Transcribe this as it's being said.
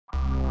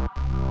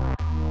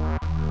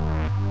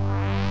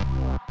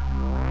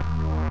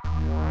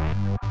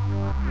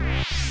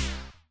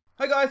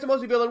guys, I'm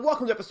Aussie and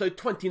welcome to episode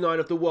 29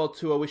 of the World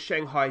Tour with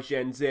Shanghai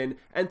Shenxin.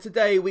 And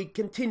today we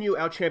continue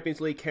our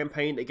Champions League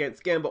campaign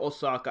against Gamba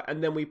Osaka,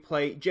 and then we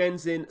play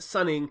Jiangsu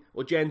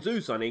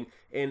Suning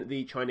in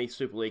the Chinese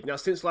Super League. Now,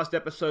 since last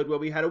episode where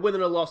we had a win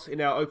and a loss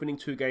in our opening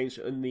two games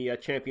in the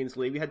Champions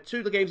League, we had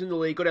two games in the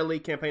league, got our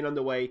league campaign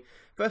underway.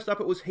 First up,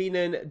 it was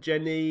Henan,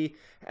 Jiani,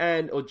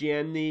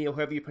 or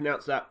however you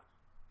pronounce that.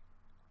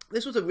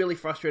 This was a really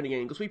frustrating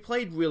game because we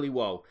played really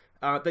well.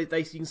 You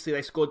can see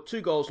they scored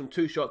 2 goals from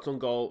 2 shots on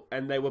goal,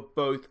 and they were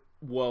both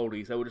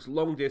worldies. They were just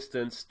long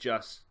distance,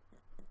 just,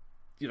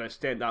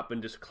 stand up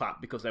and just clap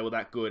because they were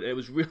that good. It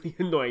was really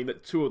annoying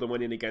that 2 of them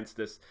went in against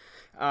us.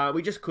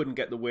 We just couldn't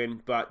get the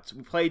win, but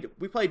we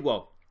played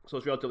well, so I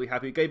was relatively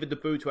happy. We gave a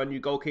debut to our new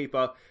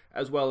goalkeeper,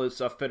 as well as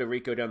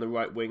Federico down the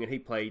right wing, and he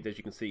played, as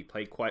you can see,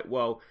 played quite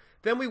well.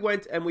 Then we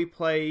went and we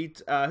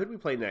played, who did we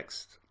play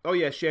next? Oh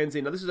yeah,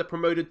 Shenzhen. Now this is a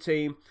promoted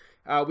team.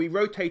 We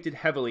rotated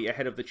heavily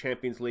ahead of the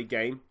Champions League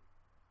game.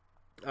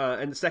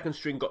 And the second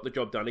string got the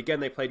job done. Again,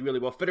 they played really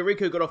well.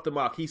 Federico got off the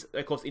mark. He's,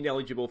 of course,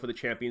 ineligible for the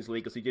Champions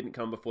League because he didn't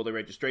come before the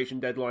registration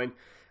deadline.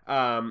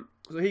 So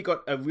he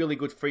got a really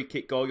good free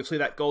kick goal. You'll see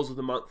that goals of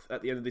the month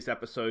at the end of this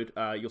episode.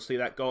 You'll see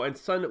that goal. And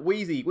Sun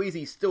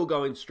Wheezy's still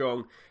going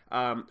strong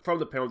from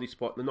the penalty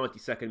spot in the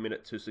 92nd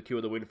minute to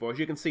secure the win for us.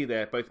 You can see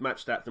there, both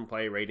match stats and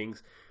player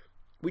ratings.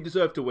 We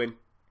deserve to win.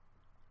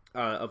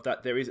 Of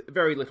that, there is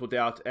very little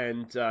doubt,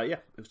 and yeah,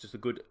 it was just a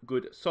good,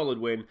 solid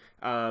win.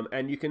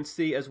 And you can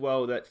see as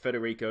well that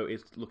Federico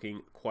is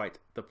looking quite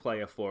the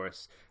player for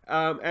us.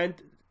 And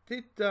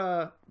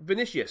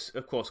Vinicius,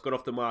 of course, got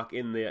off the mark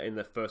in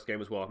the first game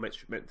as well. I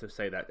meant to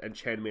say that, and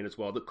Chen Min as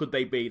well. That could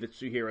they be the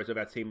 2 heroes of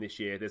our team this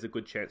year? There's a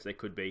good chance they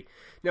could be.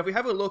 Now, if we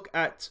have a look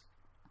at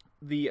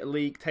the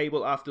league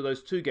table after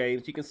those 2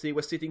 games, you can see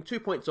we're sitting 2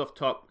 points off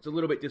top. It's a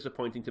little bit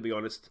disappointing, to be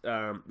honest.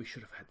 We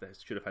should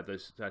have had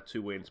those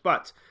 2 wins,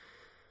 but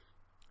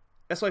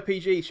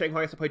SIPG,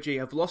 Shanghai SIPG,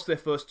 have lost their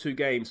first 2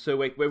 games, so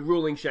we're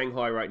ruling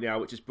Shanghai right now,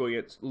 which is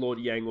brilliant. Lord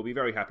Yang will be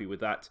very happy with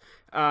that.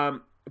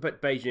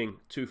 But Beijing,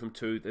 2 from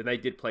 2, they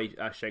did play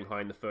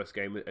Shanghai in the first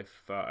game,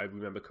 if I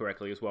remember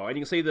correctly as well. And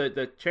you can see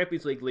the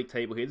Champions League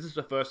table here. This is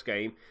the first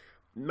game,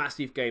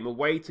 massive game,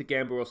 away to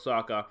Gamba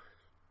Osaka.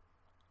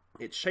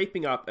 It's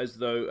shaping up as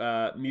though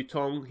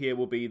Mutong here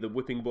will be the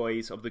whipping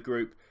boys of the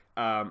group.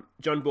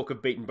 Jeonbuk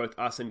have beaten both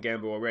us and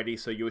Gamba already,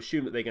 so you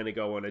assume that they're going to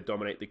go on and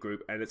dominate the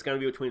group, and it's going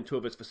to be between the 2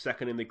 of us for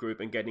second in the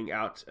group and getting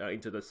out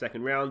into the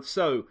second round.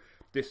 So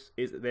this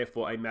is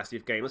therefore a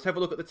massive game. Let's have a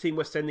look at the team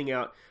we're sending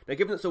out. Now,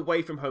 given it's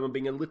away from home and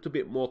being a little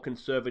bit more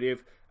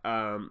conservative,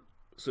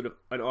 sort of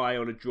an eye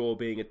on a draw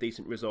being a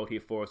decent result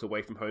here for us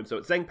away from home. So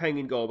it's Zhang Peng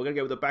in goal. We're going to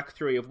go with a back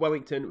 3 of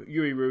Wellington,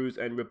 Yuri Ruse,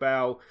 and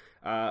Rabao.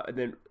 And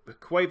then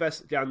Cuevas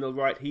down the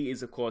right. He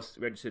is, of course,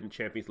 registered in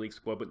Champions League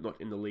squad, but not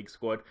in the league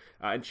squad.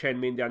 And Chen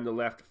Min down the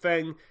left.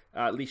 Feng,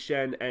 Li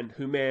Shen, and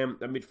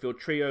Humam, a midfield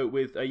trio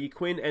with Yi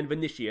Qin and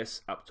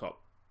Vinicius up top.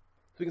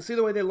 So you can see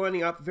the way they're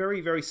lining up. Very,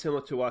 very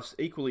similar to us.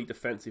 Equally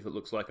defensive, it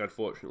looks like,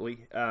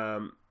 unfortunately.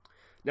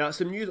 Now,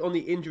 some news on the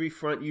injury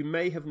front. You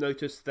may have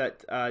noticed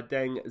that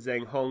Deng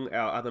Zhenghong,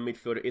 our other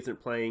midfielder,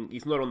 isn't playing.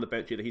 He's not on the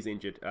bench either. He's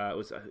injured. It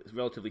was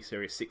relatively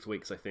serious, 6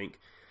 weeks, I think.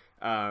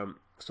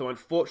 So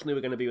unfortunately,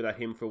 we're going to be without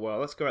him for a while.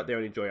 Let's go out there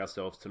and enjoy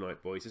ourselves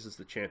tonight, boys. This is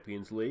the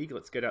Champions League.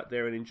 Let's get out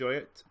there and enjoy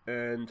it.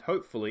 And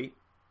hopefully,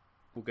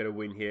 we'll get a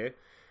win here.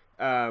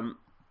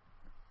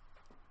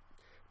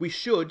 We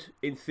should,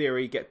 in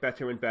theory, get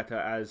better and better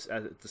as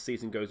the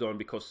season goes on,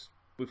 because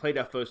we played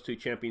our first 2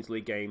 Champions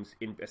League games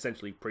in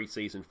essentially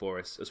pre-season for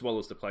us, as well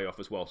as the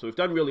playoff as well. So we've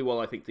done really well,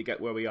 I think, to get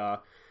where we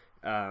are.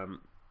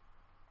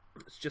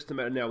 It's just a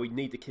matter now, we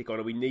need to kick on,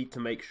 and we need to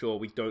make sure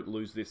we don't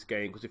lose this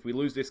game, because if we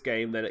lose this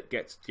game, then it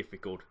gets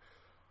difficult.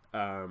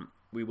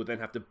 We will then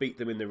have to beat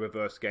them in the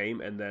reverse game,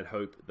 and then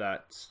hope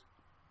that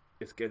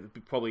it's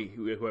probably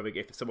whoever,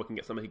 if someone can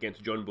get something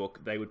against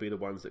Jeonbuk, they would be the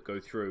ones that go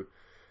through,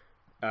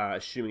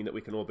 assuming that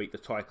we can all beat the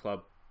Thai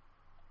club.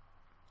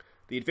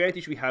 The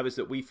advantage we have is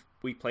that we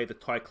play the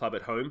Thai club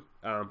at home,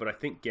 but I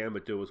think Gamba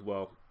do as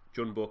well.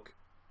 Jeonbuk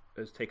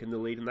has taken the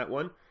lead in that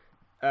one.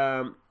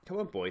 Come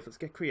on, boys, let's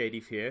get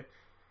creative here.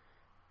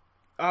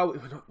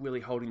 We're not really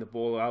holding the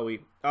ball, are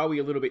we? Are we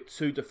a little bit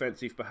too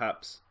defensive,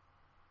 perhaps?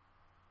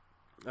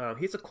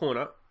 Here's a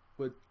corner.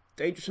 We're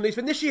dangerous from these.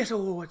 Vinicius!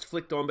 Oh, it's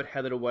flicked on, but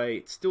headed away.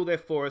 It's still there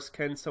for us.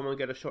 Can someone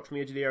get a shot from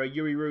the edge of the area?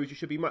 Yuri Ruse, you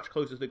should be much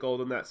closer to the goal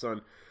than that,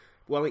 son.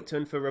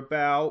 Wellington for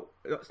Rabao.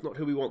 That's not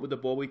who we want with the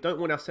ball. We don't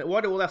want our...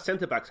 Why do all our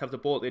centre-backs have the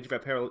ball at the edge of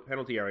our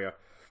penalty area?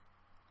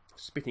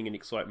 Spitting in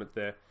excitement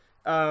there.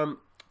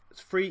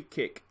 It's free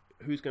kick.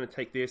 Who's going to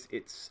take this?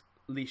 It's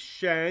Li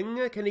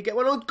Shang. Can he get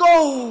one on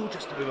goal?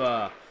 Just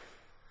over.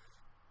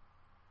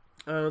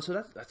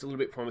 So that's a little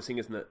bit promising,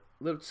 isn't it?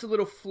 It's a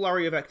little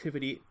flurry of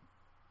activity.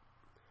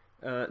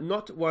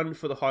 Not one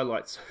for the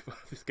highlights of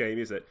this game,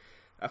 is it?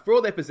 For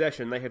all their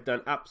possession, they have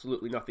done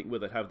absolutely nothing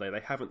with it, have they?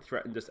 They haven't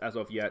threatened us as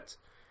of yet.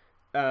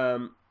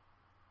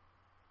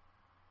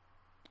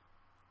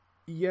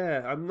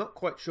 Yeah, I'm not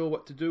quite sure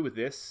what to do with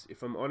this,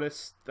 if I'm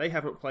honest. They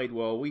haven't played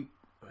well. We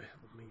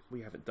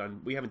haven't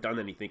done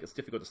anything. It's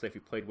difficult to say if we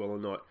played well or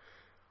not.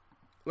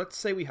 let's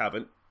say we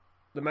haven't.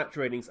 The match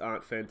ratings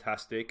aren't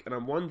fantastic, and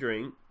I'm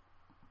wondering,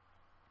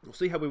 we'll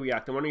see how we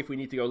react. I'm wondering if we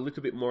need to go a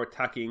little bit more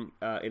attacking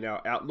in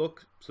our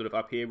outlook, sort of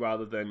up here,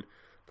 rather than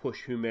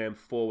push Humam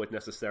forward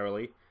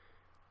necessarily.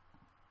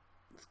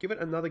 Let's give it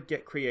another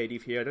get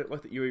creative here. I don't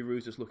like that Yuri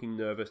Ruse is looking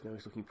nervous. Now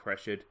he's looking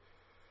pressured.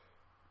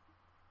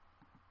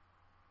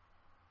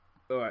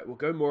 Alright, we'll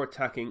go more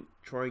attacking.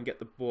 Try and get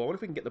the ball. I wonder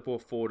if we can get the ball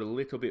forward a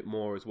little bit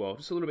more as well.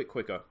 Just a little bit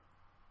quicker.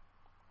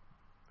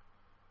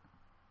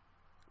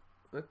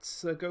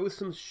 Let's go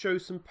with show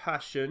some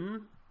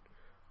passion.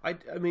 I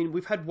mean,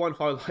 we've had one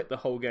highlight the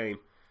whole game.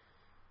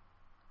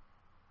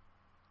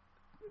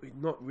 We've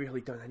not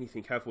really done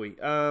anything, have we?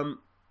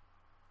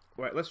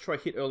 Right, let's try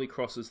hit early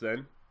crosses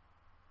then.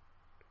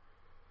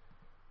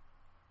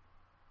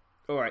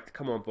 Alright,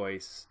 come on,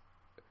 boys.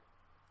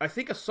 I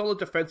think a solid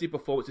defensive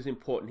performance is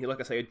important here. Like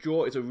I say, a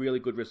draw is a really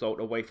good result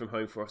away from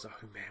home for us.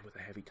 Oh, man, with a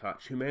heavy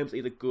touch. Humam's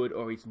either good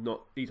or he's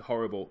not. He's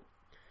horrible.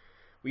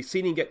 We've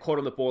seen him get caught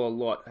on the ball a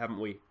lot, haven't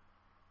we?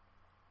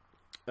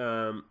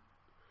 Come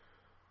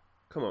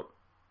on.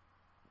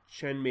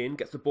 Chen Min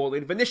gets the ball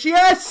in.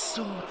 Vinicius!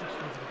 Oh, just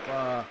over the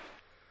bar.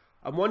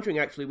 I'm wondering,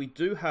 actually, we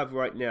do have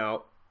right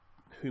now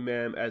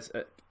Humam as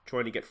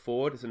trying to get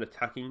forward as an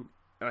attacking.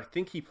 And I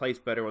think he plays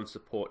better on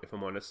support, if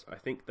I'm honest. I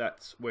think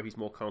that's where he's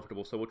more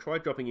comfortable. So we'll try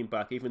dropping him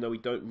back, even though we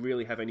don't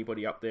really have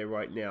anybody up there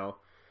right now.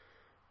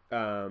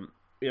 You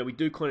know, we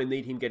do kind of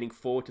need him getting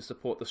forward to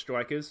support the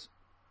strikers.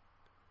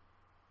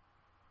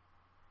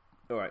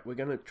 Alright, we're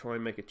going to try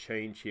and make a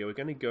change here. We're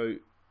going to go...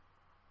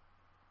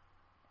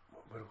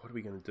 What are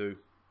we going to do?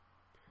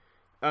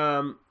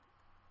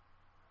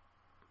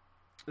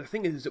 The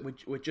thing is that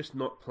we're just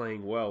not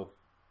playing well.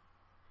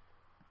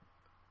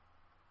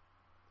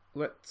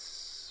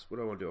 Let's... What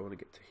do I want to do? I want to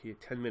get to here.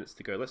 10 minutes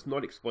to go. Let's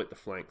not exploit the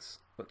flanks.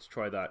 Let's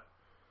try that.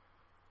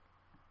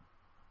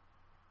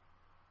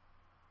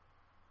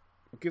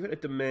 We'll give it a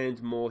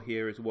demand more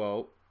here as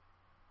well.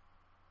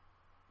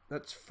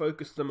 Let's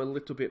focus them a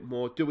little bit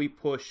more. Do we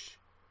push?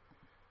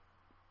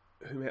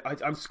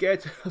 I'm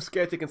scared. I'm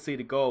scared to concede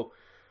a goal.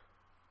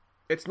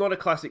 It's not a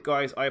classic,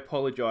 guys. I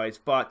apologise,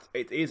 but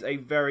it is a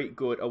very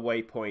good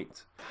away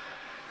point.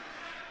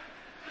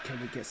 Can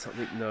we get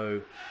something?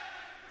 No.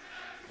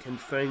 Can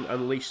Feng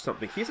unleash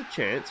something? Here's a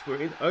chance. We're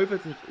in over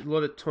a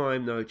lot of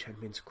time. No, Chen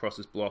Min's cross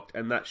is blocked,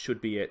 and that should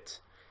be it.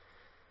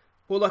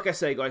 Well, like I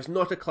say, guys,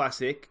 not a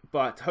classic,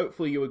 but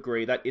hopefully you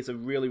agree that is a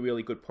really,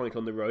 really good point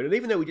on the road. And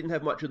even though we didn't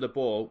have much of the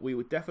ball,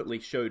 we definitely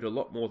showed a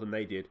lot more than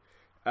they did.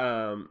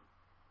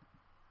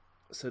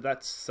 So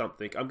that's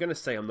something. I'm going to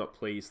say I'm not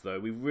pleased, though.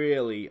 We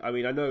really... I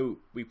mean, I know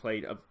we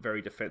played a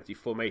very defensive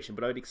formation,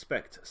 but I'd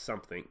expect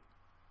something.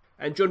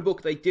 And John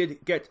Book, they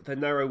did get the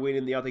narrow win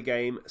in the other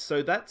game,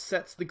 so that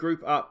sets the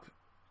group up,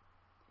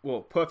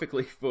 well,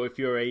 perfectly for if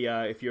you're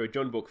a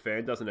John Book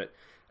fan, doesn't it?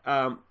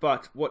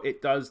 But what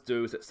it does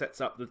do is it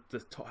sets up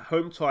the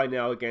home tie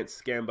now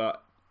against Gamba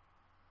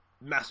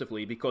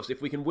massively, because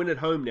if we can win at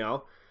home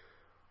now,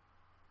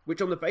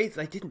 which on the base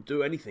they didn't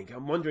do anything.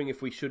 I'm wondering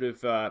if we should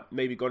have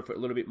maybe gone for it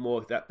a little bit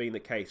more, if that being the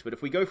case. But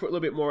if we go for it a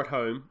little bit more at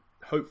home,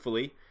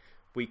 hopefully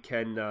we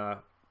can.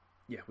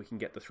 Yeah, we can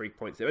get the 3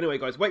 points there. Anyway,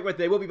 guys, wait right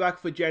there. We'll be back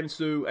for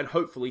Jiangsu and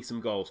hopefully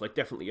some goals. I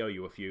definitely owe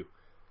you a few.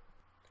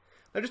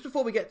 Now, just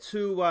before we get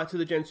to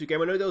the Jiangsu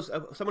game, I know there was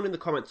someone in the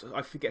comments,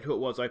 I forget who it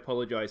was, I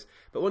apologise,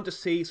 but I wanted to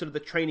see sort of the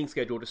training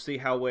schedule to see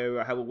how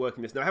we're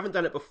working this. Now, I haven't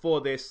done it before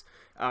this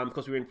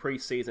because we were in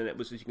pre-season. It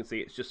was, as you can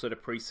see, it's just sort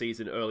of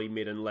pre-season, early,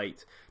 mid, and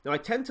late. Now, I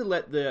tend to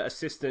let the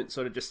assistant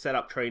sort of just set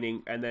up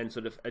training and then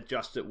sort of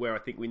adjust it where I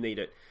think we need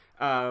it.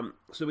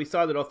 So we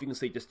started off, you can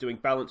see, just doing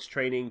balance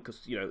training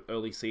because, you know,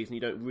 early season, you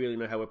don't really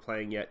know how we're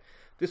playing yet.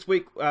 This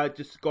week,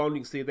 just gone,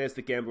 you can see there's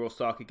the Gamba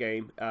Osaka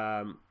game.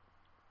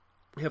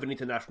 We have an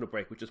international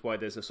break, which is why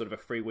there's a sort of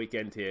a free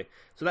weekend here.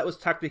 So that was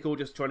tactical,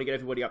 just trying to get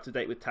everybody up to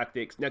date with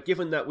tactics. Now,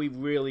 given that we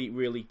really,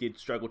 really did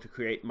struggle to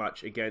create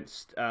much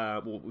against,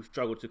 well, we've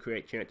struggled to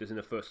create chances in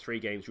the first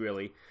 3 games,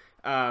 really.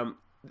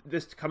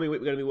 This coming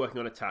week, we're going to be working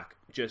on attack.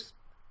 Just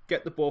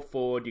get the ball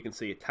forward. You can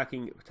see attack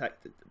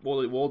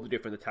all the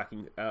different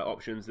attacking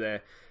options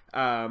there.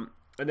 And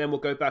then we'll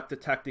go back to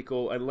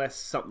tactical unless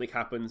something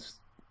happens.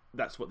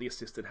 That's what the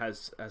assistant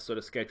has sort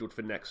of scheduled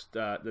for next,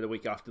 the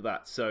week after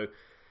that. So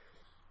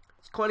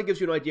it kind of gives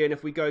you an idea. And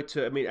if we go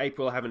to, I mean,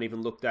 April, I haven't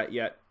even looked at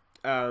yet.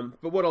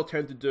 But what I'll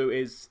tend to do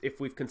is if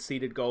we've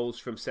conceded goals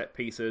from set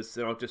pieces,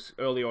 then I'll just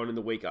early on in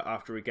the week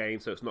after a game,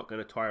 so it's not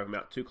going to tire them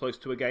out too close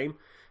to a game.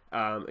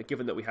 And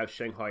given that we have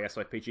Shanghai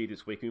SIPG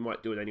this week, we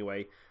might do it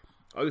anyway.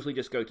 I usually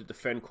just go to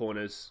defend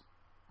corners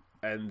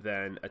and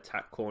then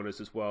attack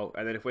corners as well.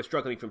 And then if we're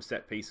struggling from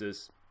set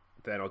pieces,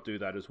 then I'll do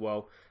that as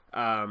well.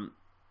 I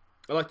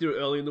like to do it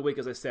early in the week,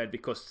 as I said,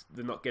 because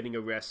they're not getting a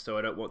rest, so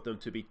I don't want them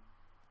to be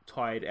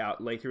tired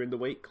out later in the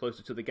week,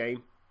 closer to the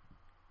game.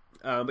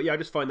 But yeah, I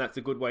just find that's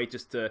a good way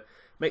just to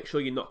make sure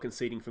you're not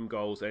conceding from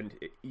goals. And,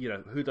 you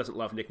know, who doesn't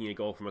love nicking a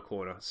goal from a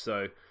corner?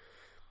 So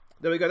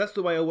there we go. That's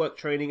the way I work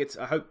training.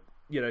 I hope,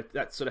 you know,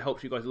 that sort of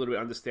helps you guys a little bit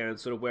understand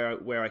sort of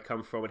where I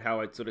come from and how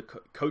I sort of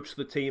coach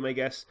the team, I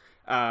guess.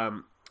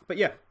 But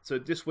yeah, so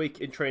this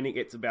week in training,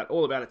 it's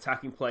all about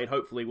attacking play, and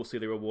hopefully we'll see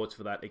the rewards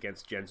for that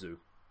against Jiangsu.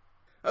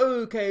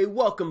 Okay,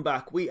 welcome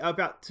back. We are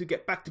about to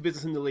get back to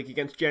business in the league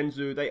against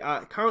Jiangsu. They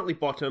are currently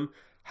bottom,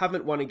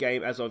 haven't won a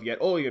game as of yet,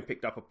 or even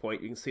picked up a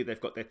point. You can see they've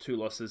got their 2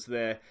 losses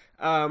there.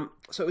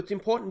 So it's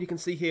important, you can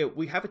see here,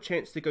 we have a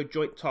chance to go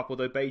joint top,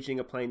 although Beijing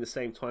are playing the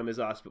same time as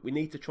us, but we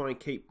need to try and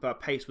keep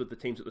pace with the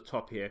teams at the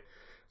top here.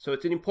 So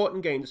it's an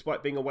important game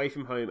despite being away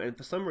from home and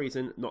for some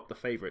reason not the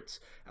favourites.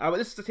 But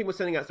this is the team we're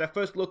sending out. So our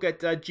first look at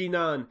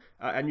Jinan,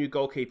 our new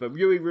goalkeeper.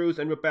 Yuri Ruse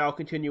and Rabao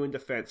continue in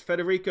defence.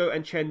 Federico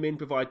and Chen Min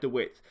provide the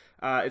width.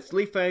 It's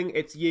Li Feng,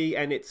 it's Yi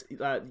and it's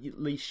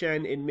Li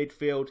Shen in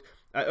midfield.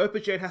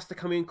 Opajed has to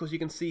come in because you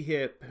can see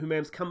here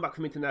Humam's come back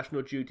from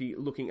international duty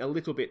looking a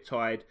little bit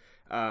tired.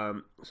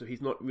 So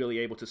he's not really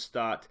able to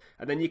start.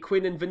 And then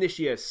Yaquin and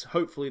Vinicius,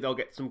 hopefully they'll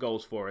get some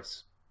goals for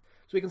us.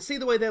 So we can see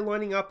the way they're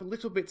lining up, a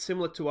little bit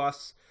similar to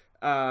us.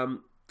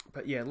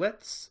 But yeah,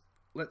 let's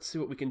see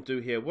what we can do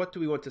here. What do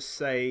we want to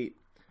say?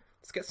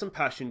 Let's get some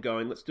passion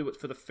going. Let's do it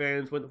for the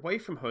fans. When away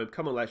from home,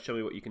 come on lads, show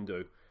me what you can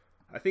do.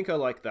 I think I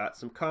like that.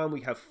 Some calm,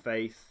 we have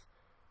faith.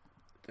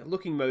 They're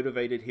looking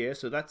motivated here,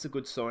 so that's a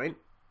good sign.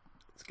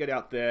 Let's get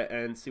out there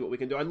and see what we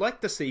can do. I'd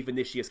like to see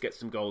Vinicius get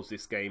some goals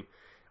this game.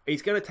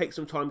 He's going to take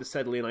some time to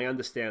settle in, I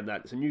understand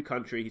that. It's a new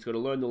country, he's got to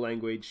learn the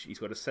language, he's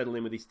got to settle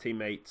in with his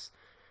teammates.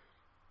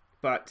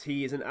 But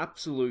he is an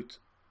absolute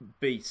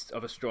beast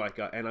of a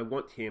striker, and I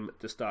want him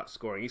to start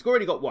scoring. He's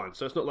already got 1,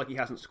 so it's not like he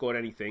hasn't scored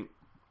anything.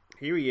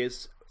 Here he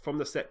is, from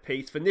the set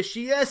piece.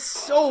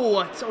 Vinicius! Oh,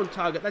 it's on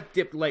target. That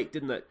dipped late,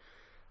 didn't it?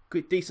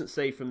 Good, decent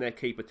save from their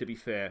keeper, to be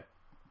fair.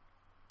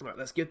 Right,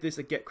 let's give this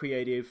a get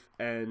creative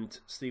and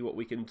see what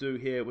we can do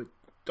here. We're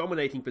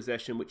dominating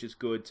possession, which is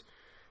good.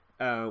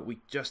 We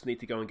just need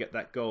to go and get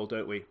that goal,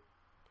 don't we?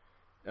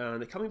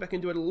 They're coming back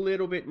into it a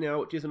little bit now,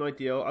 which isn't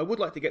ideal. I would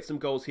like to get some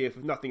goals here, if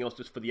nothing else,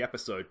 just for the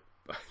episode.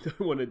 I don't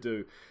want to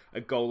do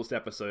a goalless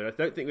episode. I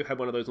don't think we've had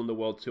one of those on the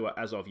World Tour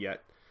as of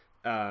yet.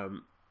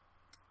 So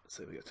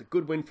it's a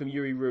good win from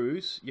Yuri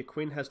Ruse.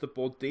 Yaquin has the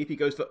ball deep. He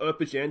goes for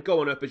Opajed. Go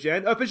on,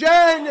 Opajed.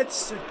 Opajed!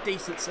 It's a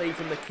decent save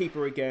from the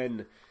keeper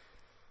again.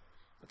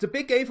 It's a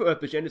big game for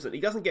Opajed, isn't it?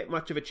 He doesn't get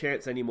much of a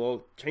chance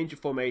anymore. Change of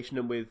formation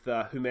and with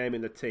Humam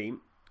in the team.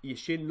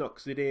 Yashin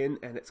knocks it in,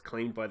 and it's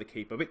claimed by the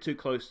keeper. A bit too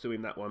close to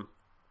him, that one.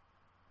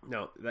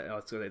 No,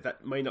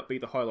 that may not be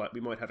the highlight.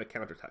 We might have a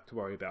counter-attack to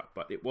worry about,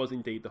 but it was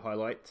indeed the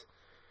highlight.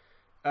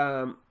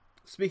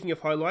 Speaking of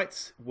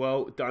highlights,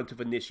 well done to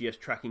Vinicius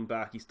tracking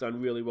back. He's done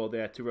really well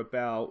there. To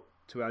Rabao,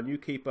 to our new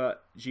keeper,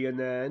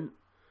 Jianan.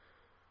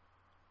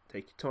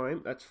 Take your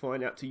time, that's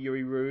fine. Out to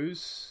Yuri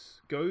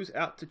Ruse. Goes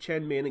out to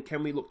Chen Min, and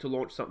can we look to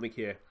launch something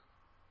here?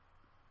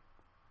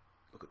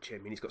 Look at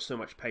Chen Min, he's got so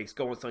much pace.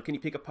 Go on, son, can he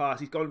pick a pass?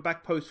 He's gone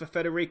back post for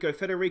Federico.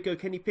 Federico,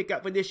 can he pick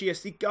up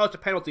Vinicius? He goes to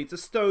penalty. It's a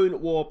stone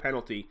wall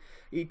penalty.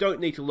 You don't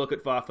need to look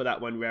at VAR for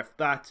that one, ref.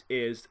 That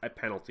is a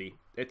penalty.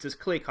 It's as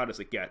clear-cut as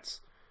it gets.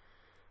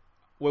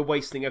 We're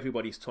wasting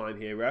everybody's time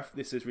here, ref.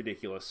 This is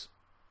ridiculous.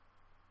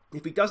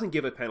 If he doesn't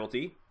give a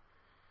penalty,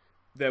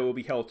 there will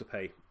be hell to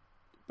pay.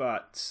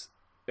 But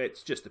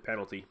it's just a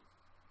penalty.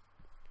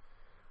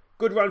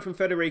 Good run from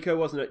Federico,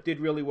 wasn't it? Did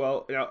really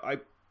well. Now,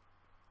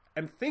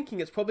 I'm thinking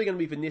it's probably going to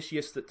be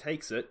Vinicius that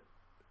takes it.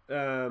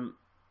 It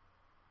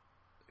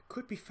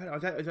could be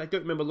Federico. I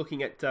don't remember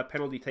looking at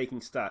penalty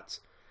taking stats.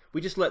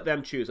 We just let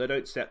them choose. I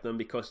don't set them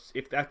because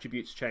if the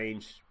attributes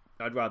change,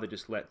 I'd rather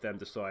just let them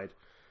decide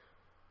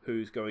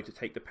who's going to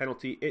take the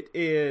penalty. It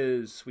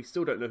is... We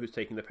still don't know who's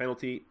taking the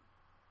penalty.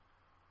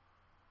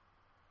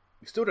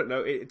 We still don't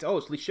know. It's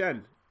Li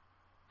Shen.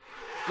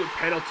 Good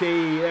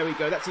penalty. There we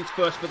go. That's his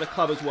first for the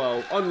club as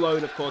well. On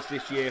loan, of course,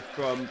 this year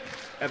from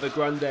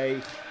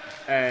Evergrande.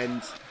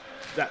 And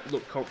that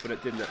looked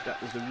confident, didn't it?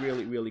 That was a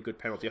really, really good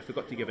penalty. I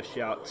forgot to give a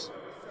shout.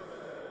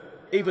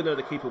 Even though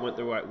the keeper went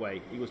the right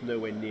way, he was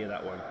nowhere near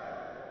that one.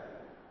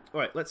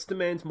 Alright, let's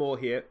demand more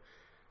here.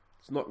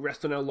 Let's not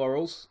rest on our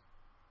laurels.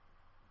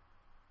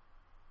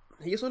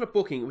 He is on a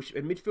booking, which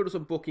midfielders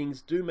on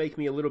bookings do make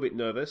me a little bit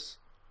nervous.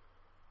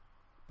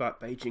 But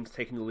Beijing's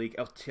taking the league.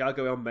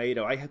 Thiago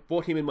Almeida, I had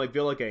bought him in my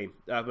Villa game,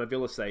 my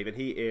Villa save, and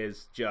he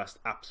is just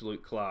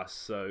absolute class.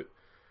 So,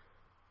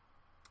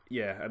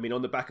 yeah, I mean,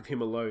 on the back of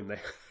him alone,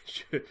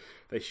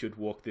 they should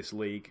walk this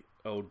league,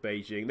 old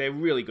Beijing. They're a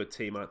really good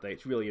team, aren't they?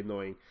 It's really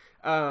annoying.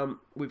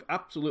 We've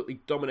absolutely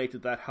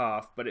dominated that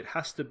half, but it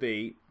has to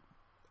be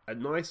a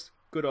nice,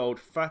 good old,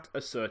 fat,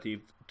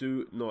 assertive,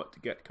 do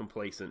not get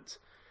complacent.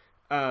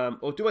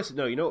 Or do I say,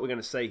 no, you know what we're going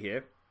to say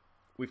here?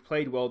 We've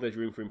played well, there's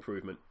room for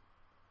improvement.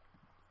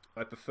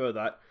 I prefer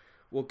that.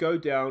 We'll go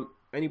down.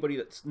 Anybody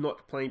that's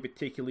not playing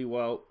particularly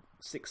well,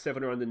 6,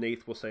 7 are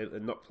underneath, will say that they're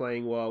not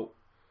playing well.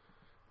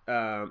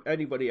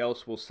 Anybody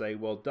else will say,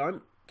 well done.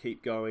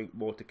 Keep going,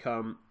 more to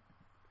come.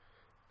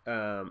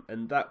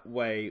 And that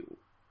way,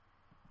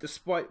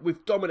 despite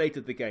we've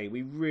dominated the game,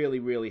 we really,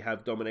 really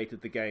have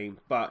dominated the game,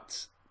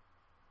 but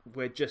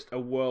we're just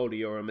a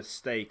worldie or a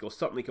mistake or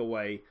something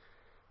away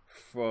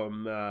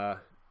from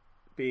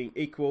being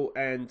equal.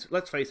 And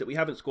let's face it, we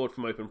haven't scored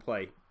from open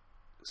play.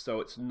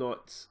 So it's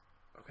not...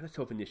 I'm going to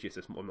tell Vinicius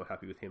I'm not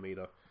happy with him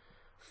either.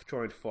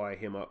 Try and fire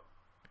him up.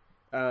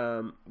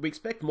 We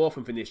expect more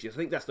from Vinicius. I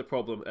think that's the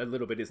problem a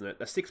little bit, isn't it?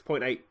 A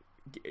 6.8,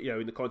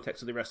 in the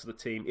context of the rest of the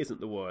team,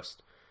 isn't the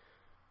worst.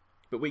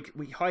 But we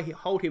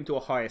hold him to a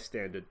higher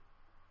standard.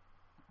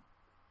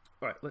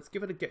 Right, let's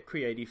give it a get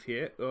creative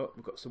here. Oh,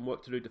 we've got some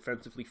work to do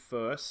defensively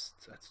first.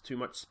 That's too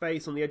much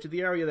space on the edge of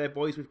the area there,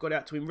 boys. We've got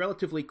out to him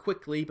relatively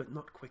quickly, but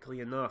not quickly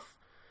enough.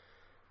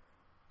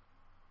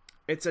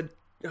 It's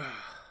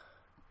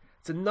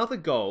another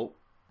goal,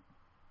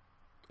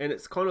 and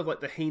it's kind of like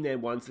the Henan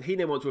ones. The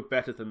Henan ones were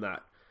better than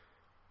that.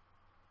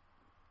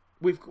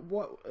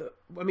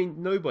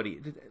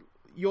 Nobody.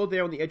 You're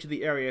there on the edge of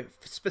the area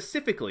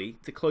specifically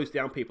to close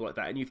down people like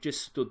that, and you've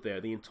just stood there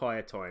the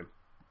entire time.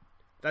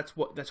 That's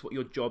what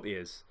your job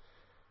is.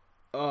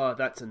 Oh,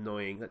 that's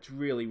annoying. That's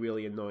really,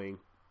 really annoying.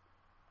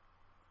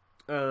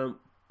 We'll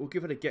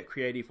give it a get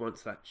creative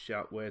once that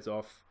shout wears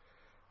off.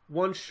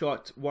 One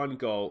shot, one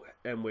goal,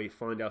 and we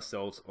find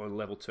ourselves on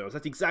level terms.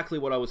 That's exactly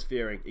what I was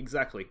fearing.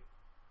 Exactly.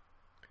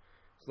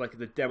 It's like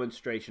the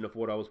demonstration of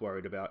what I was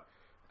worried about.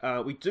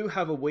 We do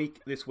have a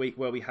week this week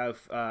where we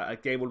have a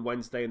game on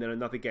Wednesday and then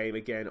another game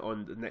again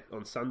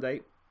on Sunday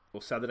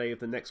or Saturday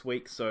of the next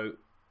week. So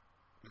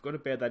we've got to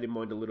bear that in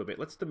mind a little bit.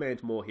 Let's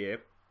demand more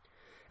here.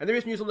 And there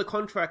is news on the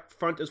contract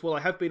front as well. I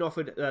have been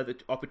offered the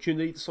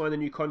opportunity to sign a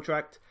new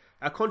contract.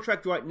 Our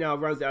contract right now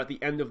runs out at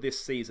the end of this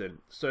season.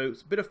 So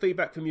it's a bit of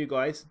feedback from you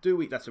guys.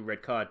 That's a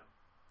red card.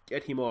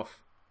 Get him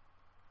off.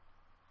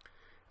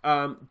 We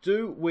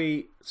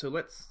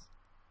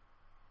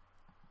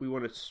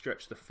want to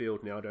stretch the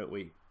field now, don't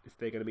we? If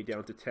they're going to be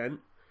down to 10.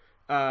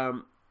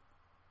 And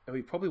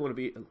we probably want to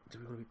be... Do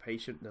we want to be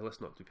patient? No,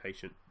 let's not be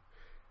patient.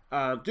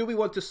 Do we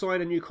want to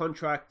sign a new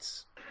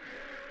contract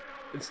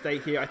and stay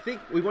here? I think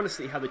we want to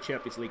see how the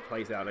Champions League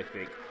plays out, I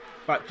think.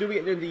 But do we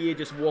at the end of the year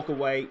just walk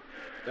away,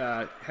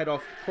 head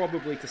off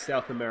probably to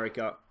South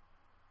America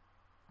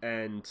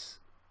and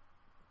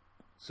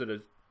sort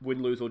of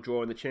win, lose or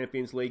draw in the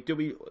Champions League? Do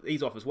we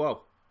ease off as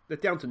well? They're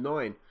down to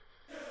 9.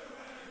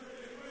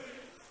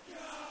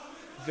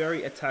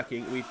 Very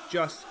attacking. We've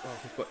got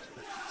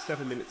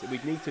 7 minutes. We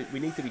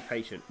need to be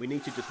patient. We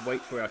need to just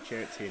wait for our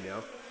chance here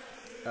now.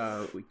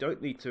 We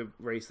don't need to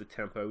raise the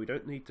tempo. We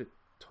don't need to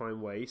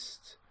time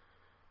waste.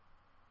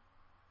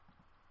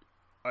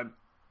 I'm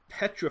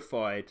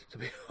petrified, to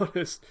be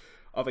honest,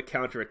 of a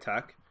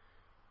counter-attack.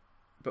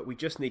 But we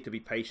just need to be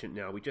patient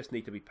now. We just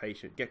need to be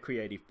patient. Get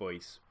creative,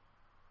 boys.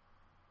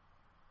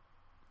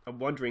 I'm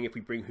wondering if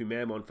we bring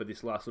Humam on for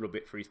this last little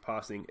bit for his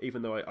passing,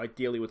 even though I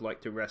ideally would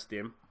like to rest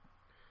him.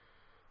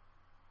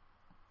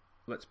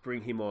 Let's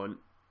bring him on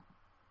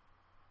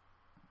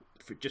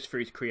just for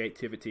his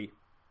creativity.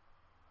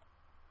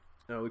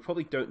 We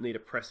probably don't need a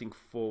pressing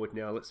forward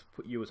now. Let's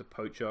put you as a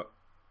poacher.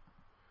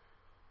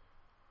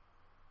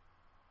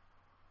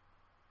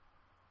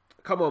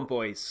 Come on,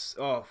 boys.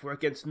 Oh, we're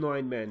against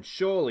 9 men.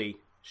 Surely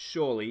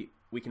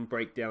we can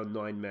break down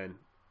 9 men.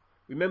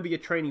 Remember your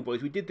training,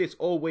 boys. We did this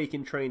all week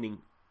in training.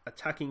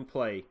 Attacking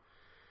play.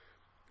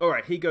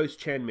 Alright, here goes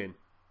Chen Min.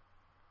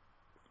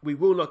 We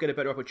will not get a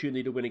better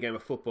opportunity to win a game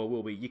of football,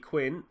 will we?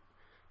 Yiquin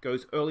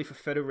goes early for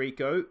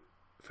Federico.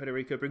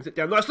 Federico brings it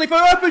down nicely for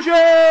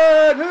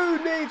Erpegen!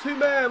 Who needs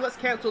Humam? Let's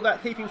cancel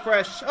that, keep him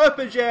fresh.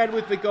 Erpegen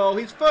with the goal,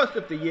 his first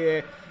of the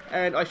year.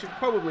 And I should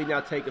probably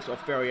now take us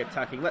off very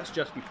attacking. Let's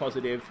just be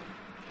positive.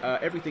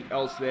 Everything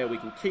else there we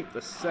can keep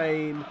the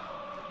same.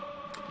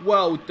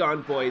 Well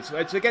done, boys.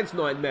 It's against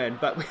 9 men,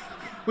 but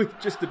we've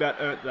just about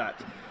earned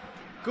that.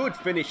 Good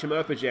finish from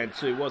Erpegen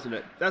too, wasn't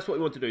it? That's what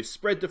we want to do.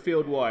 Spread the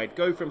field wide.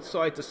 Go from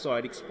side to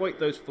side. Exploit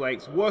those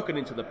flanks. Work it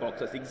into the box.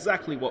 That's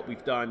exactly what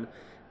we've done.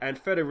 And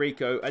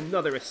Federico,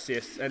 another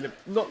assist. And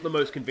not the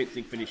most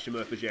convincing finish from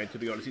Erpegen, to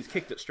be honest. He's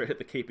kicked it straight at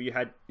the keeper. You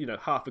had,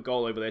 half a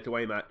goal over there to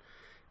aim at.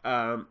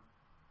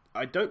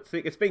 I don't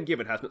think... It's been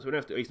given, hasn't it? So we don't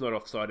have to... He's not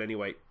offside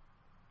anyway.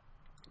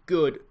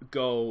 Good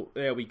goal.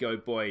 There we go,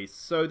 boys.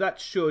 So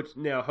that should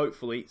now,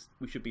 hopefully...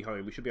 We should be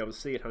home. We should be able to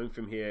see it home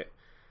from here.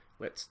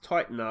 Let's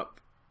tighten up.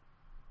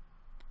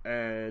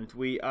 And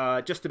we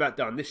are just about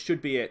done. This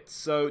should be it.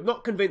 So,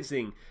 not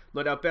convincing.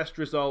 Not our best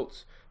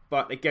result.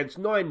 But against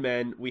 9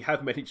 men, we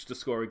have managed to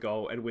score a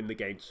goal and win the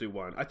game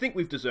 2-1. I think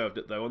we've deserved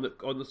it, though.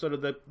 On the sort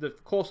of the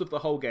course of the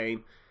whole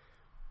game,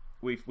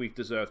 we've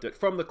deserved it.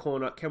 From the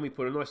corner, can we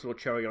put a nice little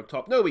cherry on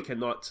top? No, we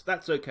cannot.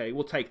 That's okay.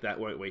 We'll take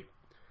that, won't we?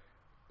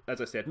 As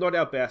I said, not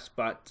our best,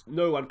 but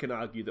no one can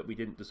argue that we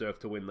didn't deserve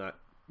to win that.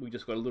 We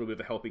just got a little bit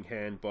of a helping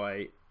hand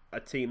by a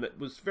team that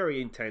was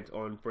very intent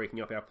on breaking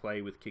up our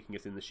play with kicking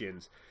us in the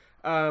shins.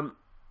 We'll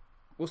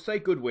say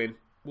good win.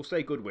 We'll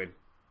say good win.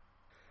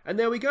 And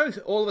there we go.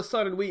 All of a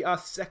sudden, we are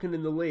second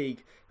in the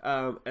league.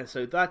 And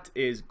so that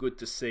is good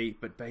to see,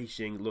 but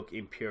Beijing look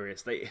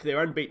imperious.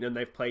 They're unbeaten, and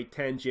they've played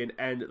Tianjin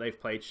and they've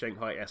played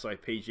Shanghai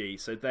SIPG,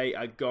 so they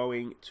are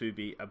going to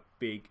be a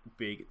big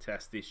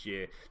test this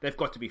year. They've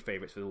got to be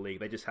favourites for the league.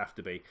 They just have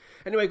to be.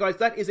 Anyway, guys,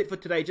 that is it for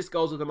today. Just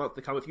goals of the month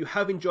to come. If you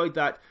have enjoyed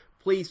that,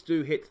 please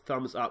do hit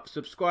thumbs up.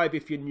 Subscribe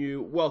if you're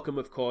new. Welcome,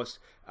 of course.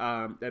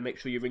 And make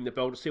sure you ring the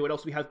bell to see what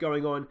else we have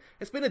going on.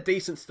 It's been a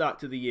decent start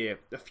to the year.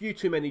 A few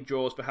too many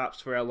draws, perhaps,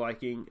 for our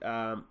liking,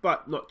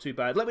 but not too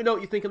bad. Let me know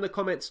what you think in the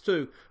comments,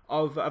 too,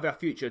 of our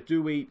future.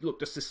 Do we look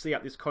just to see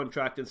out this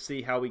contract and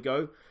see how we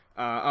go?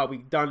 Are we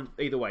done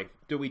either way?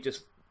 Do we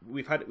just...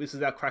 this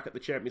is our crack at the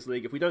Champions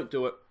League. If we don't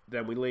do it,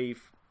 then we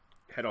leave,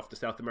 head off to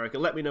South America.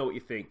 Let me know what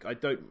you think.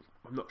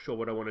 I'm not sure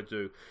what I want to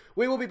do.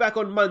 We will be back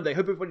on Monday.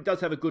 Hope everybody does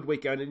have a good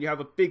weekend and you have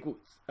a big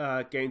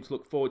game to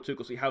look forward to,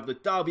 because we have the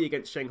derby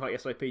against Shanghai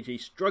SIPG,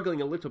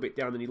 struggling a little bit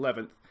down in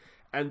 11th,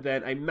 and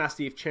then a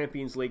massive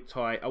Champions League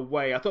tie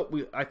away.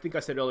 I think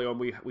I said earlier on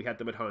we had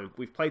them at home.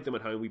 We've played them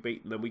at home. We've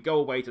beaten them. We go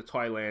away to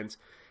Thailand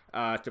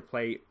to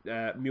play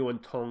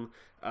Muangthong.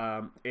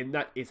 And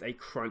that is a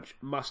crunch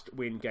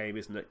must-win game,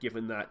 isn't it?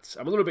 Given that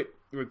I'm a little bit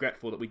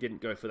regretful that we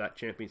didn't go for that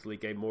Champions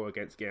League game more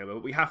against Gamba,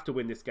 but we have to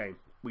win this game.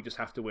 We just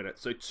have to win it.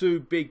 So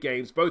 2 big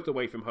games, both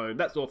away from home.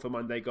 That's all for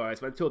Monday,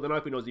 guys. But until then,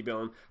 I've been Aussie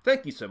Villain.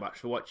 Thank you so much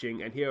for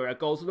watching, and here are our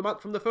goals of the month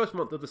from the first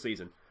month of the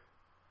season.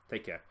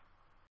 Take care.